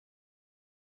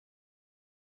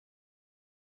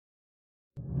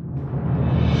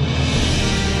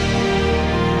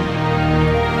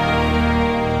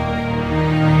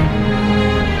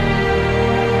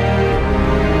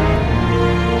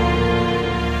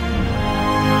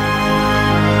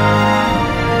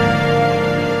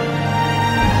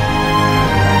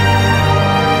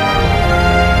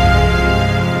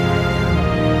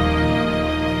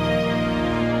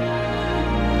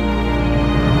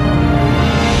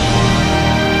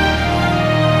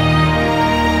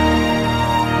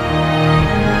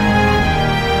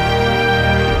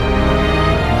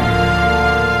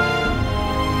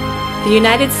The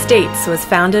United States was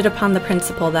founded upon the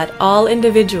principle that all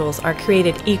individuals are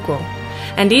created equal,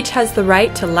 and each has the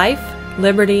right to life,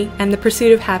 liberty, and the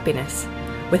pursuit of happiness,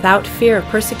 without fear of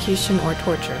persecution or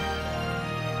torture.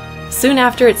 Soon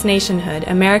after its nationhood,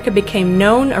 America became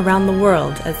known around the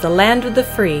world as the land of the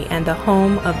free and the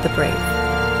home of the brave.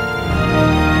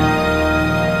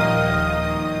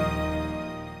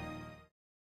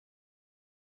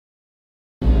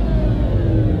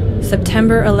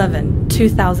 September 11,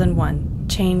 2001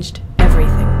 changed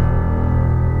everything.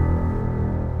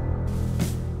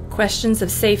 Questions of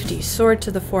safety soared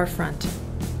to the forefront,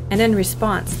 and in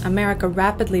response, America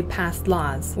rapidly passed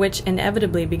laws which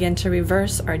inevitably began to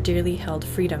reverse our dearly held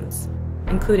freedoms,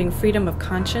 including freedom of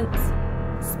conscience,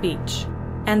 speech,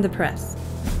 and the press.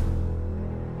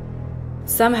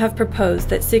 Some have proposed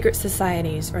that secret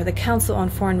societies or the Council on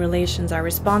Foreign Relations are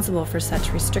responsible for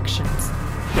such restrictions.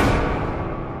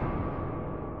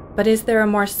 But is there a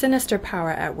more sinister power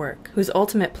at work, whose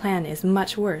ultimate plan is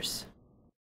much worse?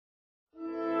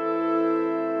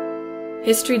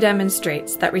 History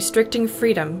demonstrates that restricting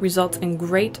freedom results in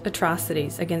great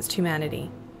atrocities against humanity.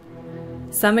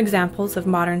 Some examples of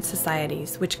modern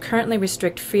societies which currently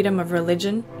restrict freedom of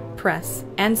religion, press,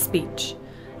 and speech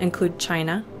include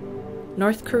China,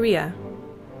 North Korea,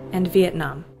 and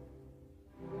Vietnam.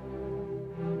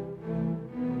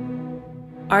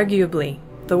 Arguably,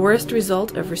 the worst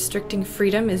result of restricting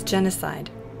freedom is genocide,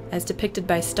 as depicted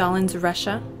by Stalin's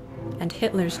Russia and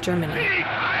Hitler's Germany.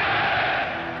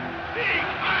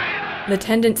 The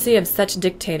tendency of such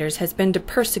dictators has been to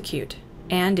persecute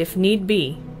and, if need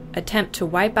be, attempt to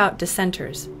wipe out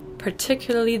dissenters,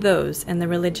 particularly those in the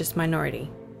religious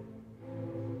minority.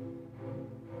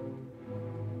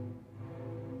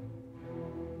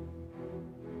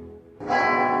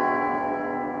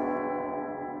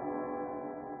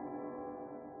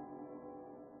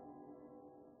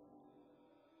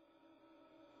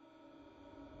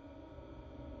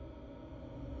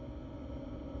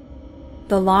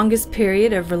 The longest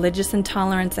period of religious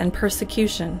intolerance and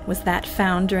persecution was that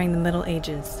found during the Middle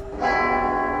Ages.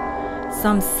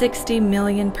 Some 60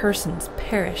 million persons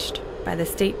perished by the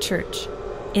state church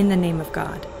in the name of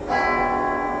God.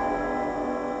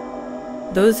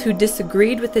 Those who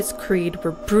disagreed with its creed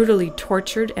were brutally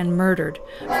tortured and murdered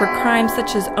for crimes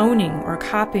such as owning or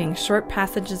copying short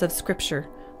passages of Scripture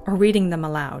or reading them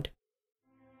aloud.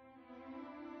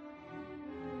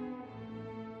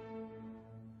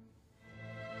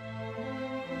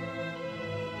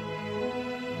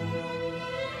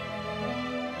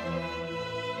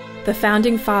 The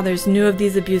Founding Fathers knew of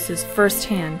these abuses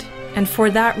firsthand, and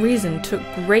for that reason took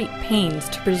great pains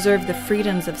to preserve the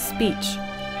freedoms of speech,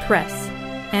 press,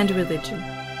 and religion.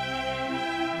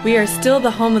 We are still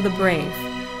the home of the brave,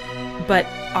 but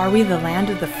are we the land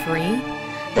of the free?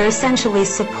 They're essentially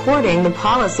supporting the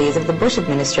policies of the Bush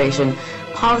administration,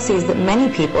 policies that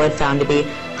many people had found to be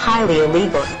highly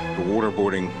illegal. The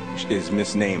waterboarding is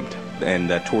misnamed, and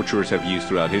that torturers have used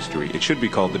throughout history. It should be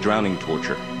called the drowning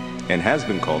torture, and has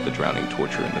been called the drowning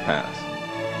torture in the past.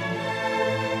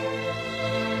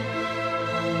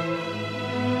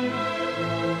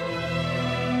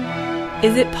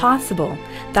 Is it possible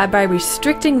that by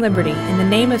restricting liberty in the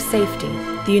name of safety,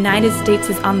 the United States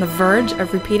is on the verge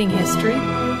of repeating history?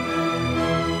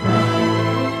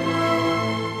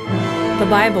 The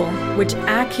Bible, which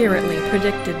accurately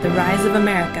predicted the rise of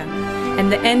America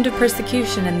and the end of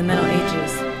persecution in the Middle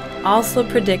Ages, also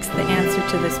predicts the answer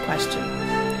to this question,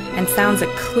 and sounds a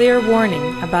clear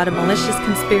warning about a malicious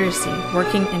conspiracy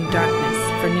working in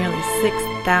darkness for nearly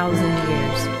 6,000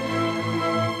 years.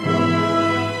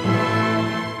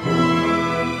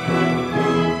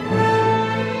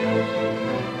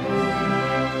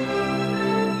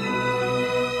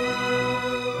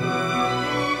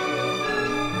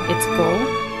 Its goal?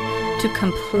 To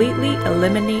completely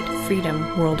eliminate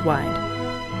freedom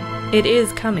worldwide. It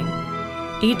is coming.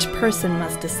 Each person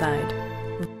must decide: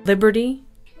 liberty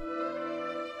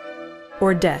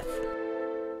or death.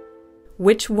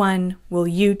 Which one will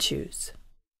you choose?